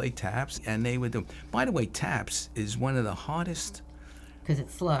 and I'd play taps, and they would do. By the way, taps is one of the hardest Because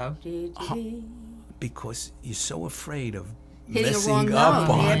it's slow. because you're so afraid of Hitting a messing wrong up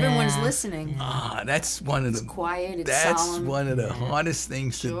note. on. Everyone's Yeah. listening. That's one of the. It's quiet. It's That's solemn. one of the hardest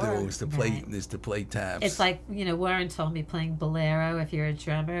things to Sure. do is to play Right. taps. It's like, Warren told me playing bolero, if you're a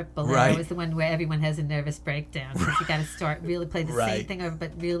drummer, bolero Right. is the one where everyone has a nervous breakdown. Because you got to start really play the same Right. thing over,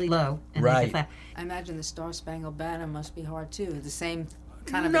 but really low. And then Right. it's like, I imagine the Star Spangled Banner must be hard too. The same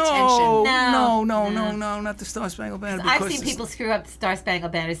kind of no, attention. no, not the Star Spangled Banner. I've because seen people screw up the Star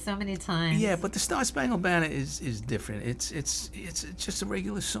Spangled Banner so many times. Yeah, but the Star Spangled Banner is different. It's just a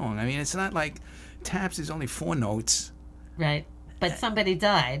regular song. I mean, it's not like taps is only 4 notes. Right. But somebody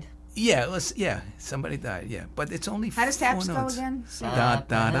died. Yeah, somebody died. Yeah, but it's only How does 4 taps go notes. again? Sing. Da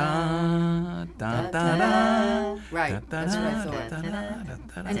da da da da da. Right. That's what I thought.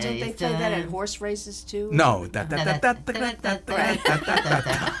 And don't they play that at horse races too? No, da da da da da da da da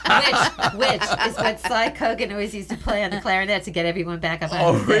da. Which is what Sly Kogan always used to play on the clarinet to get everyone back up on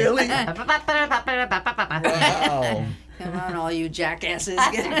Oh, the stage. really? That's Wow. Come on, all you jackasses.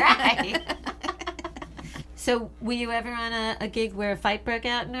 right. So, were you ever on a gig where a fight broke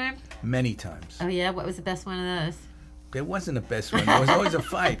out, Norm? Many times. Oh, yeah? What was the best one of those? There wasn't a best one. There was always a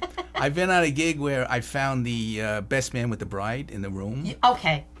fight. I've been on a gig where I found the best man with the bride in the room.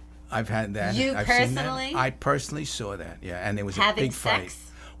 Okay. I've had that. You I've seen personally? that. I personally saw that. Yeah, and there was a Having big fight.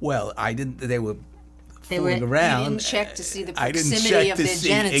 sex? Well, I didn't. They were They fooling were- you around. You didn't check to see the I didn't proximity check of to their see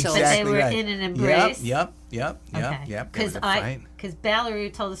genitals. exactly But they were right. in an embrace? Yep. There Because was a fight. Ballaroo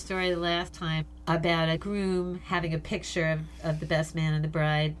told a story the last time about a groom having a picture of the best man and the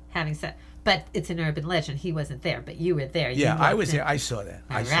bride having sex. But it's an urban legend. He wasn't there, but you were there. You Yeah, I walked was in. there. I saw that.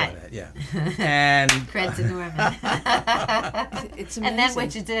 I All saw right. that. Yeah. And It's Cred to Norman. amazing. And then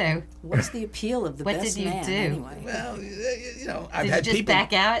what'd you do? What's the appeal of the What best did you man do? anyway? well, I've Did you had just people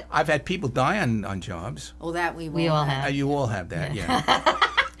back out? I've had people die on jobs. Well, that We all have. You all have that. Yeah.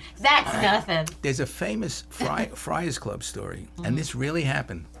 That's nothing. There's a famous Friars Club story, Mm-hmm. and this really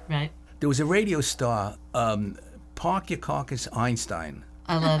happened. Right. There was a radio star, Park Your Carcass Einstein.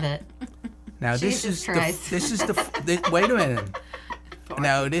 I love it. Now Jesus Christ. wait a minute.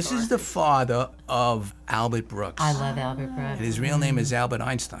 Now this is the father of Albert Brooks. I love Albert And Brooks. his real name is Albert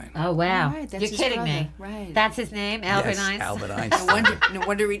Einstein. Oh, wow. Right, that's You're his kidding brother. me. Right. That's his name, Albert Yes, Einstein? Albert No Einstein.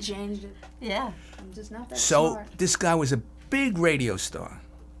 wonder he changed it. Yeah. I'm just not that So smart. this guy was a big radio star,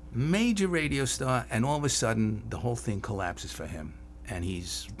 major radio star, and all of a sudden the whole thing collapses for him, and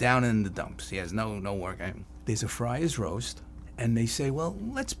he's down in the dumps. He has no work. There's a Friars roast, and they say, well,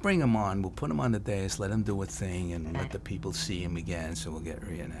 let's bring him on. We'll put him on the dais, let him do a thing, and let the people see him again. So we'll get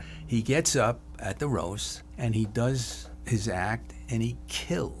reenacted. He gets up at the roast, and he does his act, and he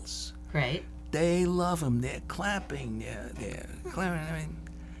kills. Great. They love him. They're clapping. They're clapping. I mean,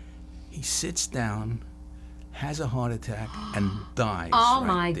 he sits down, has a heart attack, and dies. Oh, right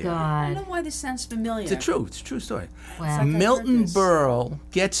my there. I don't God. know why this sounds familiar. It's a true story. Wow. I've heard Milton this. Berle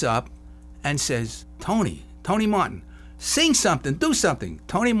gets up and says, Tony Martin, Sing something, do something.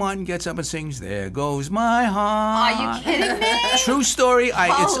 Tony Martin gets up and sings, "There Goes My Heart." Are you kidding me? True story. It's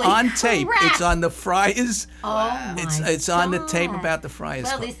Holy on tape. crap. It's on the Friars. Oh my It's on the tape God. about the Friars.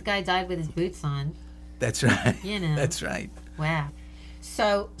 Well, at Club. least the guy died with his boots on. That's right. You know. That's right. Wow.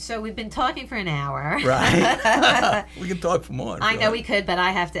 So we've been talking for an hour. Right. We can talk for more. I know we could, but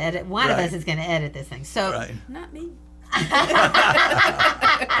I have to edit. One of Right. us is going to edit this thing. So Right. Not me.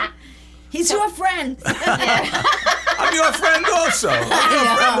 He's your friend. I'm your friend also.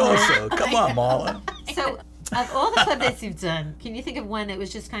 Come on, Marla. So, of all the club dates you've done, can you think of one that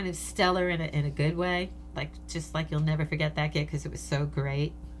was just kind of stellar in a good way? Just like you'll never forget that gig because it was so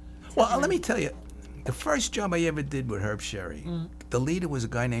great? Well, let me tell you, the first job I ever did with Herb Sherry, the leader was a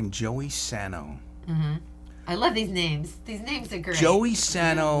guy named Joey Sano. I love these names. These names are great. Joey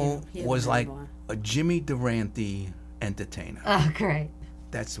Sano Yeah, was like more. a Jimmy Durante entertainer. Oh, great.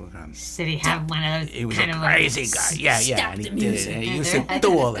 That's what I'm. Did he have one of those He was kind a of crazy guy. Yeah, Stop and he the did it. music. And he used to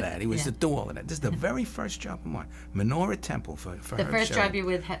do all of that. He used Yeah. to do all of that. This is the very first job of mine. Menorah Temple for The Herb first Sherry. job you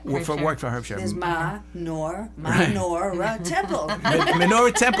with Worked for Herb Sherry. There's Nora Temple.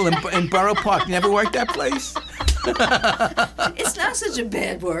 Menorah Temple in Borough Park. You never worked that place? It's not such a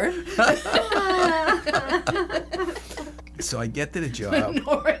bad word. So I get to the job.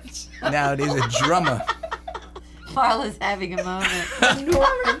 Norwich. Now there's a drummer. Marla's having a moment.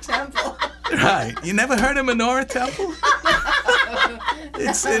 Nora Temple. Right. You never heard of Menorah Temple?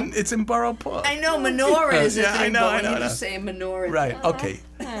 It's in Borough Park. I know menorah is a Yeah, I thing, know, but I when know, you I know. just say menorah. Right. Okay.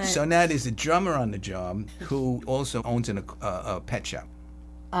 So now there's a drummer on the job who also owns a pet shop.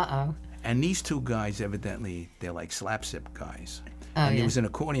 Uh-oh. And these two guys, evidently, they're like slapstick guys. Oh, And yeah. there was an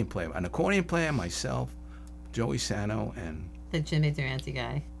accordion player, myself, Joey Sano, and The Jimmy Durante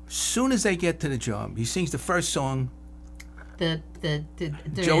guy. soon as they get to the job, he sings the first song. The Joey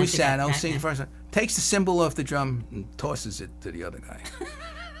Durante Sano guy. sings the first song, takes the cymbal off the drum, and tosses it to the other guy.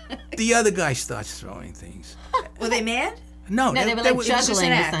 The other guy starts throwing things. Were they mad? No, No, they were like were- just juggling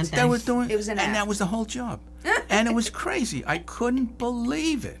an or act. something. They were doing, It was an and act. that was the whole job. And it was crazy. I couldn't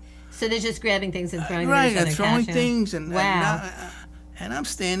believe it. So they're just grabbing things and throwing Right, them at and each other, throwing catching things, them. and Wow. and I'm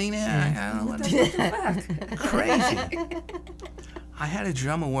standing there. I don't know what crazy. I had a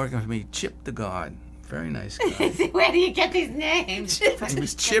drummer working for me, Chip the Guard. Very nice guy. Where do you get these names? He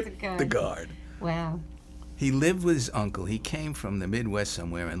was Chip the Guard. Wow. He lived with his uncle. He came from the Midwest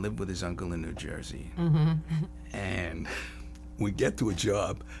somewhere and lived with his uncle in New Jersey. And we get to a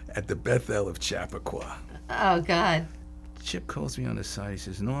job at the Bethel of Chappaqua. Oh, God. Chip calls me on the side. He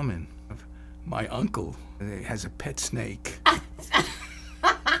says, "Norman, my uncle has a pet snake,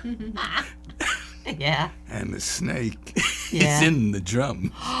 Yeah. and the snake Yeah. is in the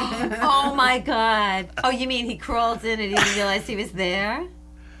drum." Oh, my God. Oh, you mean he crawled in and he didn't realize he was there?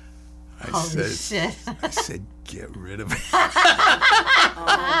 I Holy said, shit. I said, "Get rid of it. Oh,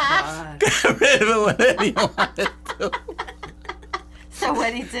 God. Get rid of it whatever you want to do." So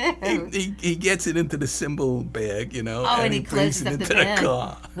what'd he do? He gets it into the cymbal bag, you know, Oh, and he brings closes it up into the the bag.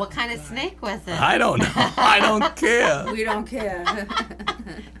 car. What kind of snake was it? I don't know. I don't care. We don't care.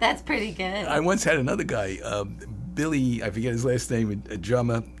 That's pretty good. I once had another guy, Billy, I forget his last name, a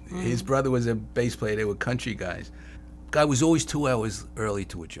drummer. His brother was a bass player. They were country guys. Guy was always 2 hours early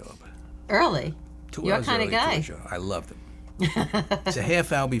to a job. Early. 2 Your hours kind of early to guy. a job. I loved him. It's a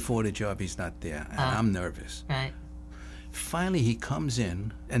half hour before the job. He's not there, and I'm nervous. Right. Finally, he comes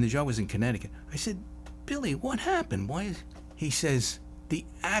in, and the job was in Connecticut. I said, "Billy, what happened? Why is..." He says, "The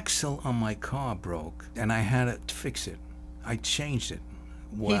axle on my car broke, and I had to fix it. I changed it."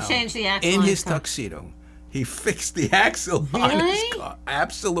 Wow. He changed the axle in on his his car. tuxedo. He fixed the axle on Really? his car.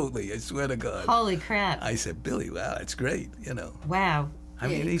 Absolutely, I swear to God. Holy crap. I said, "Billy, wow, that's great." You know, Wow. I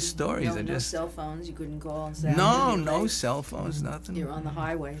mean, these stories are no just cell phones. You couldn't call and say. no cell phones, nothing. You're on the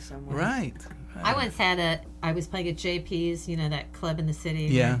highway somewhere. Right. I once I was playing at JP's, you know, that club in the city.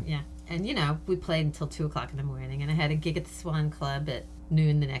 Yeah. Yeah. And, you know, we played until 2 o'clock in the morning. And I had a gig at the Swan Club at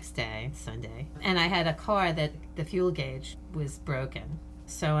noon the next day, Sunday. And I had a car that the fuel gauge was broken.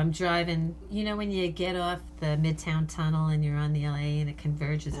 So I'm driving, you know, when you get off the Midtown Tunnel and you're on the LA and it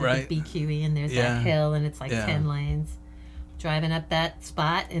converges with Right. the BQE and there's Yeah. that hill and it's like Yeah. 10 lanes. Driving up that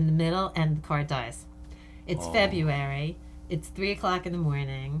spot in the middle and the car dies. It's February. It's 3 o'clock in the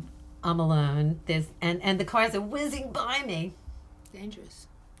morning. I'm alone. And the cars are whizzing by me. Dangerous.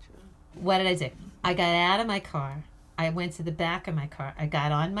 Sure. What did I do? I got out of my car. I went to the back of my car. I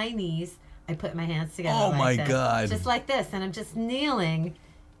got on my knees. I put my hands together. Oh, like my this, God. Just like this. And I'm just kneeling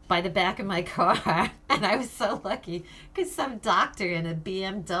by the back of my car. And I was so lucky because some doctor in a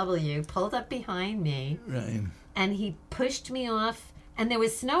BMW pulled up behind me. Right. And he pushed me off. And there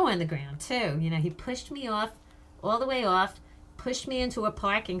was snow on the ground, too. You know, he pushed me off all the way off, pushed me into a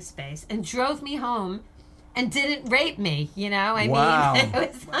parking space, and drove me home and didn't rape me, Wow. mean, it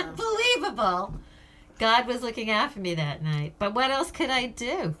was unbelievable. God was looking out for me that night. But what else could I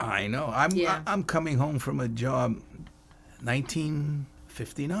do? I know. I'm coming home from a job,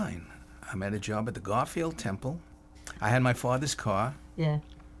 1959. I'm at a job at the Garfield Temple. I had my father's car. Yeah.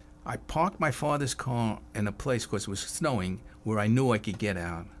 I parked my father's car in a place, because it was snowing, where I knew I could get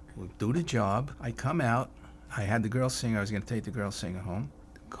out. We'll do the job. I come out. I had the girl singer. I was going to take the girl singer home.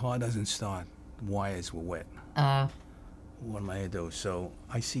 The car doesn't start. The wires were wet. What am I going to do? So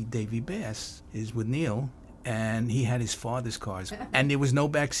I see Davy Bass is with Neil, and he had his father's cars. And there was no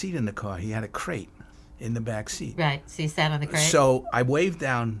back seat in the car. He had a crate in the back seat. Right. So you sat on the crate? So I waved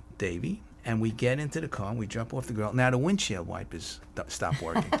down Davy, and we get into the car, and we jump off the girl. Now the windshield wipers stop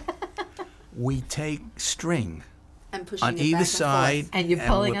working. We take string And pushing on it either back and side. And you're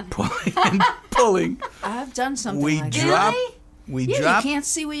pulling we're on- pulling and pulling. I've done something We like drop. Really? We that. Yeah, drop. you can't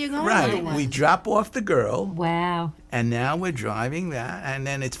see where you're going. Right. otherwise. We drop off the girl, Wow. and now we're driving that, and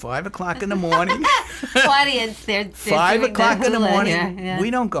then it's 5 o'clock in the morning. Audience, they're 5 doing o'clock in the hula morning. here, yeah. We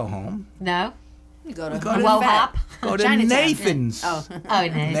don't go home. No? You go to, go to- Woe hop? Go to Chinatown. Nathan's. Oh, Oh, no.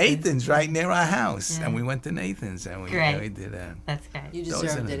 Nathan's right near our house, Yeah. and we went to Nathan's, and we Great. did that. That's great. you Those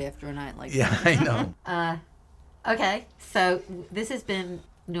deserved are it the- after a night like Yeah, that. I know. Okay, so this has been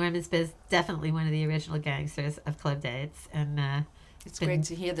Norman Spizz, definitely one of the original gangsters of club dates, and It's been- great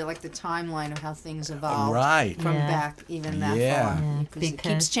to hear the timeline of how things evolved Right. from Yeah. back even that Yeah. far. Yeah, Because it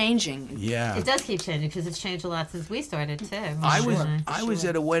because- keeps changing. Yeah. it does keep changing because it's changed a lot since we started too. I was Sure. I was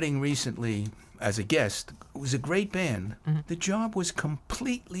at a wedding recently as a guest. It was a great band. The job was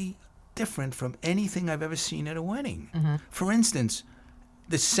completely different from anything I've ever seen at a wedding. For instance,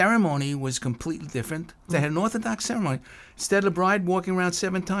 the ceremony was completely different. They had an Orthodox ceremony. Instead of the bride walking around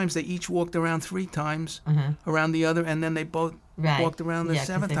 7 times, they each walked around 3 times around the other, and then they both Right. walked around the Yeah, 'cause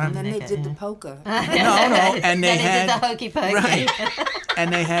 7th they time. And then they Make it, did the yeah. polka. No, and they Then had did the hokey pokey. right,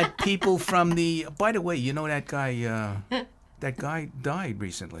 and they had people from the. By the way, you know that guy. That guy died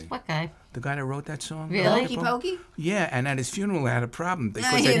recently. What guy? The guy that wrote that song. Really? Hokey pokey? Yeah, and at his funeral, they had a problem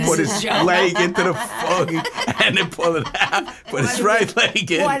because yeah, they this put is his Joe. leg into the phone and they pulled it out, put his right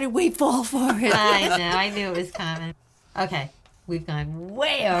leg in. Why did we fall for it? I know. I knew it was coming. Okay, we've gone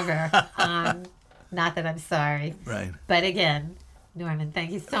way over. Not that I'm sorry, Right. but again, Norman,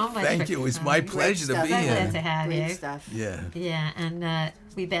 thank you so much. Thank for you. It was coming. my pleasure to stuff. be So glad to here. have Great you. stuff. Yeah. Yeah, and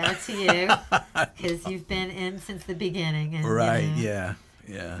we bow to you because you've been in since the beginning. And, Right. you know, Yeah.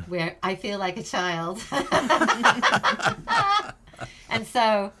 Yeah. Where I feel like a child. And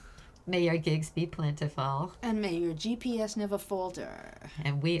so, may your gigs be plentiful. And may your GPS never falter.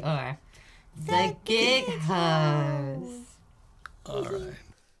 And we are the Gig Hosts. All right.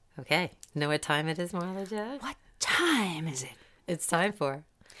 Okay, know what time it is, Marla Jo? What time is it? It's time for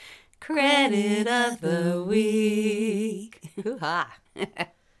Credit of the Week. Hoo-ha.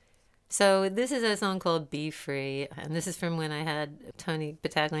 So this is a song called Be Free, and this is from when I had Tony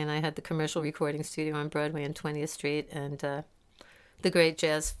Battaglia and I had the commercial recording studio on Broadway on 20th Street, and the great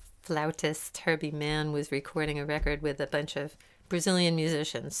jazz flautist Herbie Mann was recording a record with a bunch of Brazilian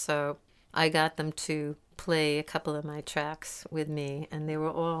musicians. So I got them to play a couple of my tracks with me, and they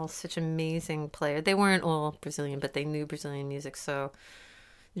were all such amazing players. They weren't all Brazilian, but they knew Brazilian music. So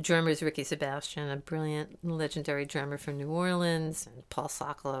the drummer is Ricky Sebastian, a brilliant, legendary drummer from New Orleans, and Paul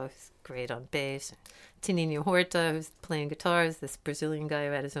Socolo, who's great on bass. Tininho Horta, who's playing guitars, this Brazilian guy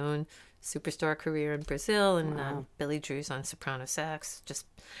who had his own superstar career in Brazil, and Billy Drew's on soprano sax.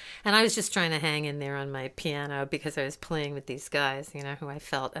 And I was just trying to hang in there on my piano because I was playing with these guys, you know, who I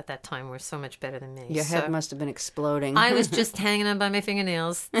felt at that time were so much better than me. Your head must have been exploding. I was just hanging on by my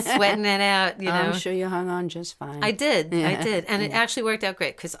fingernails, sweating it out, you know. I'm sure you hung on just fine. I did. Yeah. I did. And it actually worked out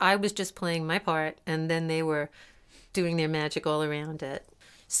great because I was just playing my part and then they were doing their magic all around it.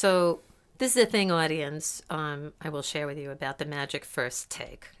 So this is a thing, audience, I will share with you about the magic first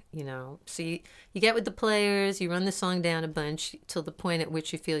take. You know, so you get with the players, you run the song down a bunch till the point at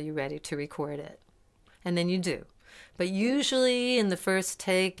which you feel you're ready to record it. And then you do. But usually in the first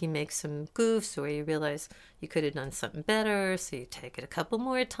take, you make some goofs or you realize you could have done something better. So you take it a couple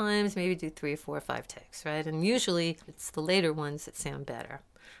more times, maybe do 3 or 4 or 5 takes, right? And usually it's the later ones that sound better.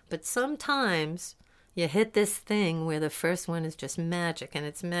 But sometimes you hit this thing where the first one is just magic, and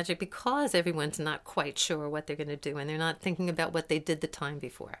it's magic because everyone's not quite sure what they're going to do, and they're not thinking about what they did the time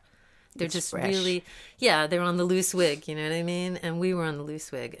before. They're It's just fresh. really, they're on the loose wig, you know what I mean? And we were on the loose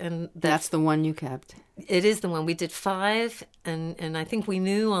wig, and That's the one you kept. it is the one. We did 5, and I think we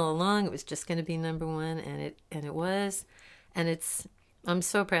knew all along it was just going to be number 1, and it was, and it's I'm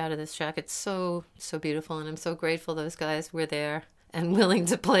so proud of this track. It's so beautiful, and I'm so grateful those guys were there and willing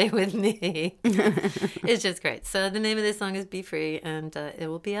to play with me. It's just great. So the name of this song is Be Free, and it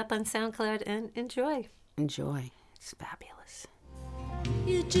will be up on SoundCloud, and enjoy. Enjoy. It's fabulous.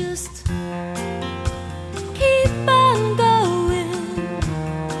 You just keep on going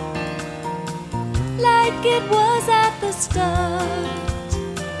like it was at the start.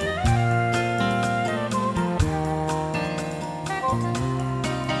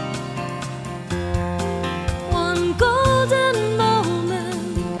 One golden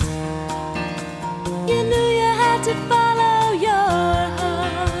moment, you knew you had to follow your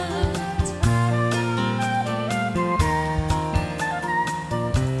heart.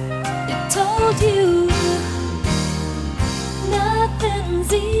 It told you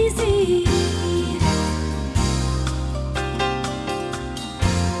nothing's easy.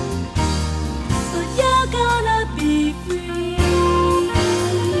 But you're gonna be free.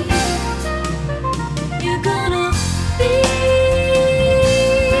 You're gonna be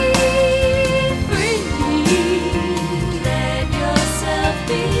free. Let yourself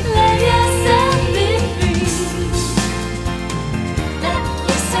be free. Let yourself be free. Let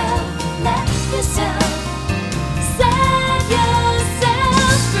yourself set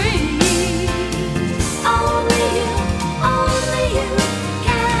yourself free. Only you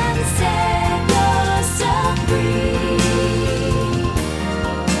can set yourself free.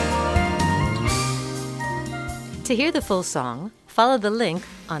 To hear the full song, follow the link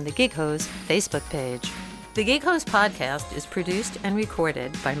on the Gig Hose Facebook page. The Gig Hose podcast is produced and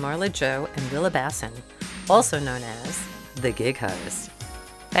recorded by Marla Joe and Willa Basson, also known as The Gig Hose.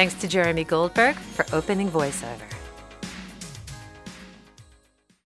 Thanks to Jeremy Goldberg for opening voiceover.